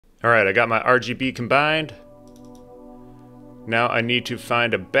Alright, I got my RGB combined. Now I need to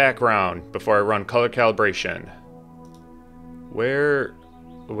find a background before I run color calibration. Where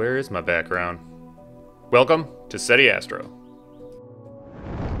is my background? Welcome to SETI Astro.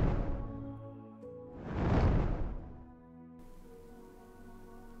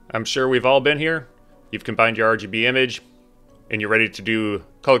 I'm sure we've all been here. You've combined your RGB image and you're ready to do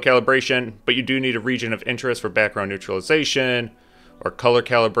color calibration, but you do need a region of interest for background neutralization or color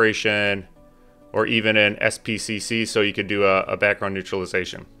calibration or even an SPCC, so you could do a background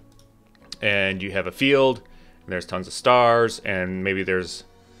neutralization. And you have a field, and there's tons of stars, and maybe there's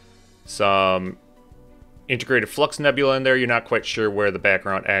some integrated flux nebula in there. You're not quite sure where the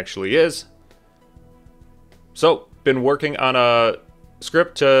background actually is. So, been working on a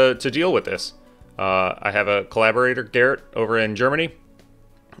script to deal with this. I have a collaborator, Gerrit, over in Germany,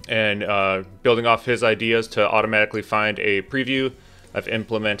 and building off his ideas to automatically find a preview, I've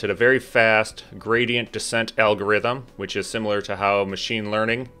implemented a very fast gradient descent algorithm, which is similar to how machine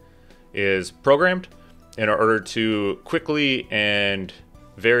learning is programmed, in order to quickly and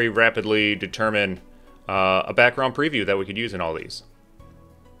very rapidly determine a background preview that we could use in all these.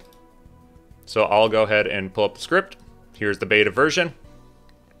 So I'll go ahead and pull up the script. Here's the beta version.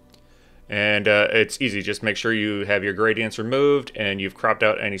 And it's easy. Just make sure you have your gradients removed and you've cropped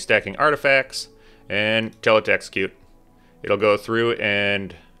out any stacking artifacts and tell it to execute. It'll go through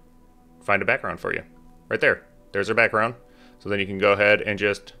and find a background for you. Right there. There's our background. So then you can go ahead and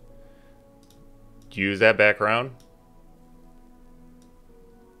just use that background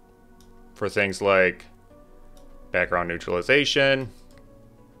for things like background neutralization,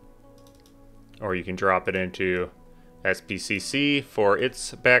 or you can drop it into SPCC for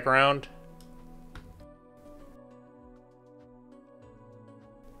its background.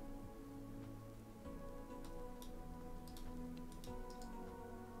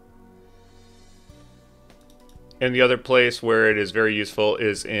 And the other place where it is very useful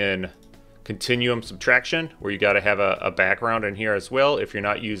is in continuum subtraction, where you got to have a background in here as well if you're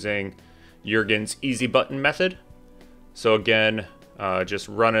not using Jurgen's easy button method. So again, just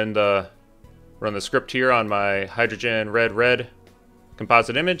run the script here on my hydrogen red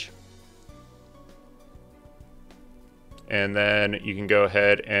composite image. And then you can go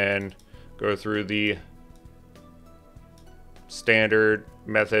ahead and go through the standard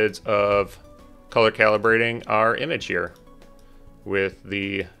methods of color calibrating our image here with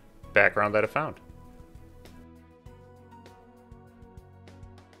the background that I found.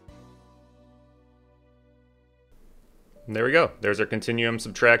 And there we go. There's our continuum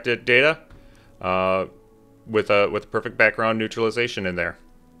subtracted data with a perfect background neutralization in there.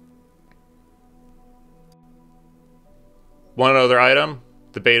 One other item,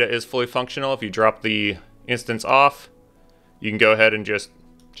 the beta is fully functional. If you drop the instance off, you can go ahead and just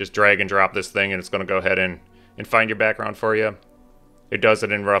drag and drop this thing and it's going to go ahead and find your background for you. It does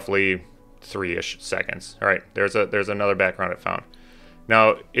it in roughly 3-ish seconds. All right, there's another background it found.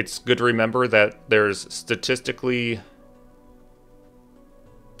 Now, it's good to remember that there's statistically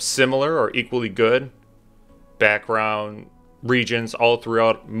similar or equally good background regions all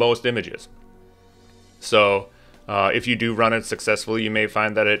throughout most images. So if you do run it successfully, you may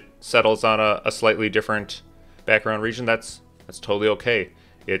find that it settles on a slightly different background region. That's totally okay.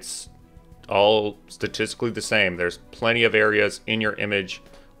 It's all statistically the same. There's plenty of areas in your image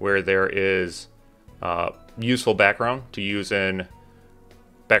where there is useful background to use in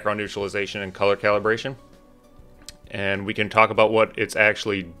background neutralization and color calibration. And we can talk about what it's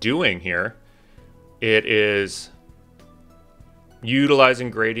actually doing here. It is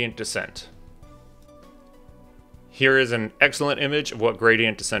utilizing gradient descent. Here is an excellent image of what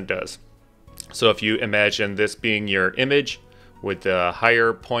gradient descent does. So if you imagine this being your image, with the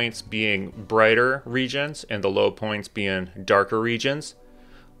higher points being brighter regions and the low points being darker regions,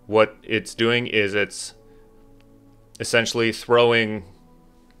 what it's doing is it's essentially throwing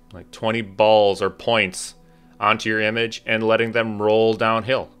like 20 balls or points onto your image and letting them roll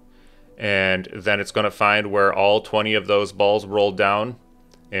downhill. And then it's going to find where all 20 of those balls rolled down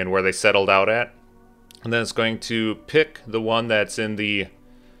and where they settled out at. And then it's going to pick the one that's in the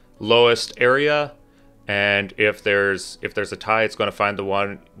lowest area, and if there's a tie, it's going to find the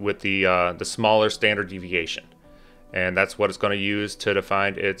one with the smaller standard deviation, and that's what it's going to use to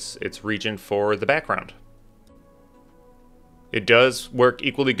define its region for the background. It does work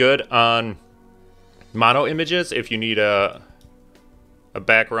equally good on mono images if you need a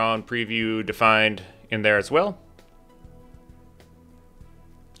background preview defined in there as well,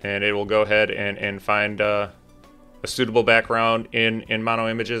 and it will go ahead and find a suitable background in mono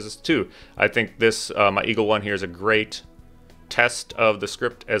images too. I think this my Eagle one here is a great test of the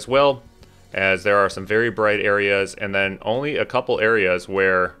script as well, as there are some very bright areas and then only a couple areas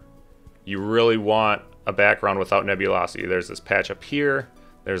where you really want a background without nebulosity. There's this patch up here,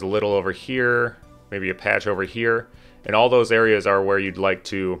 there's a little over here, maybe a patch over here, and all those areas are where you'd like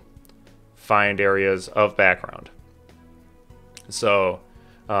to find areas of background. So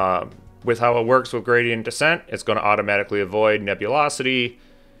with how it works with gradient descent, it's going to automatically avoid nebulosity,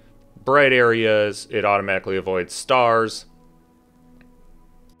 bright areas, it automatically avoids stars.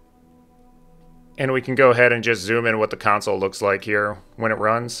 And we can go ahead and just zoom in what the console looks like here when it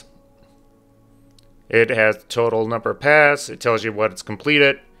runs. It has the total number of paths, it tells you what it's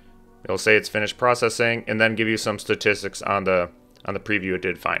completed, it'll say it's finished processing, and then give you some statistics on the preview it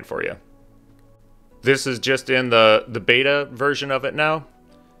did fine for you. This is just in the beta version of it now.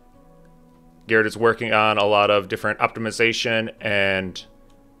 Gerrit is working on a lot of different optimization and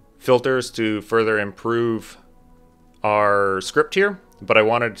filters to further improve our script here, but I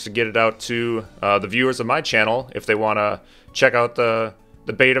wanted to get it out to the viewers of my channel if they want to check out the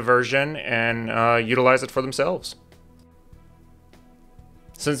beta version and utilize it for themselves.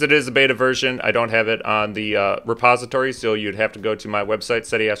 Since it is a beta version, I don't have it on the repository, so you'd have to go to my website,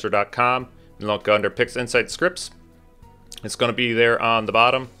 SETIastro.com, and look under PixInsight scripts. It's going to be there on the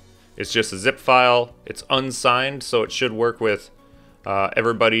bottom. It's just a zip file. It's unsigned, so it should work with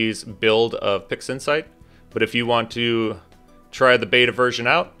everybody's build of PixInsight. But if you want to try the beta version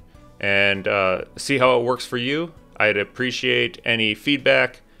out and see how it works for you, I'd appreciate any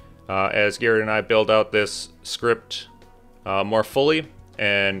feedback as Gerrit and I build out this script more fully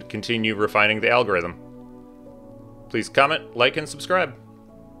and continue refining the algorithm. Please comment, like, and subscribe.